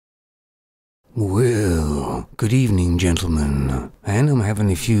Well, good evening, gentlemen. And I'm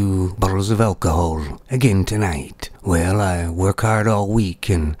having a few bottles of alcohol again tonight. Well, I work hard all week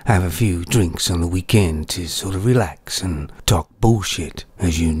and have a few drinks on the weekend to sort of relax and talk bullshit,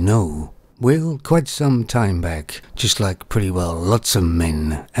 as you know. Well, quite some time back, just like pretty well lots of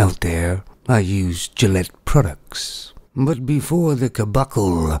men out there, I used Gillette products. But before the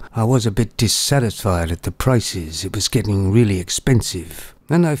caboclo, I was a bit dissatisfied at the prices. It was getting really expensive,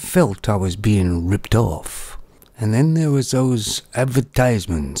 and I felt I was being ripped off. And then there was those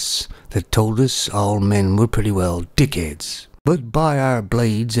advertisements that told us all men were pretty well dickheads, but buy our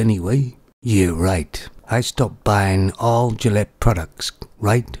blades anyway. Yeah, right. I stopped buying all Gillette products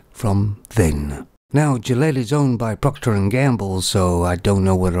right from then. Now, Gillette is owned by Procter & Gamble, so I don't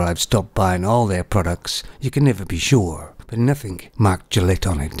know whether I've stopped buying all their products. You can never be sure. But nothing marked Gillette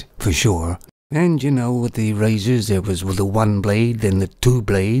on it, for sure. And, you know, with the razors, there was the one blade, then the two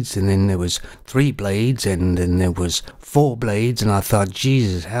blades, and then there was three blades, and then there was four blades, and I thought,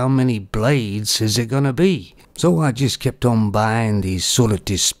 Jesus, how many blades is it gonna be? So I just kept on buying these sort of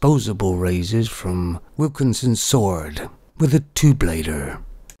disposable razors from Wilkinson Sword with a two-blader.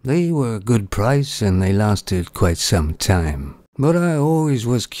 They were a good price and they lasted quite some time. But I always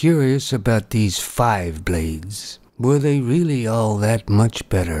was curious about these 5 blades. Were they really all that much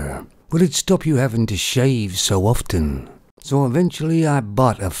better? Would it stop you having to shave so often? So eventually I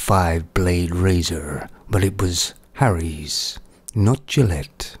bought a 5-blade razor, but it was Harry's, not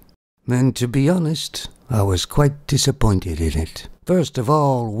Gillette. And to be honest, I was quite disappointed in it. First of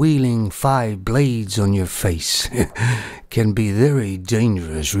all, wheeling 5 blades on your face can be very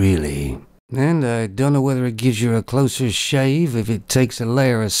dangerous, really. And I don't know whether it gives you a closer shave if it takes a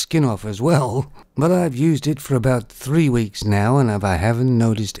layer of skin off as well. But I've used it for about 3 weeks now, and I haven't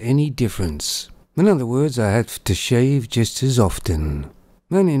noticed any difference. In other words, I have to shave just as often.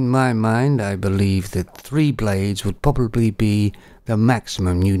 And in my mind, I believe that 3 blades would probably be the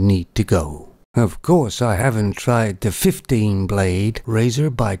maximum you need to go. Of course, I haven't tried the 15-blade razor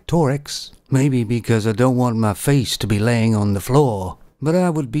by Torex, maybe because I don't want my face to be laying on the floor. But I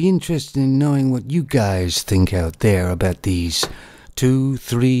would be interested in knowing what you guys think out there about these 2,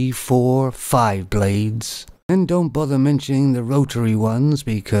 3, 4, 5 blades. And don't bother mentioning the rotary ones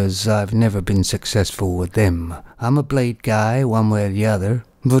because I've never been successful with them. I'm a blade guy one way or the other.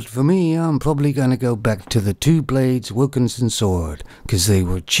 But for me, I'm probably going to go back to the 2 blades Wilkinson Sword because they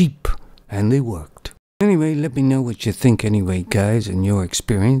were cheap. And they worked. Anyway, let me know what you think anyway, guys, and your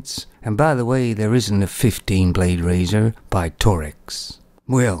experience. And by the way, there isn't a 15-blade razor by Torex.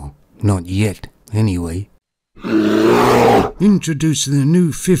 Well, not yet, anyway. Introducing the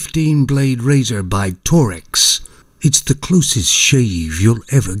new 15-blade razor by Torex. It's the closest shave you'll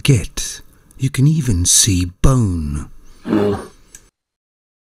ever get. You can even see bone.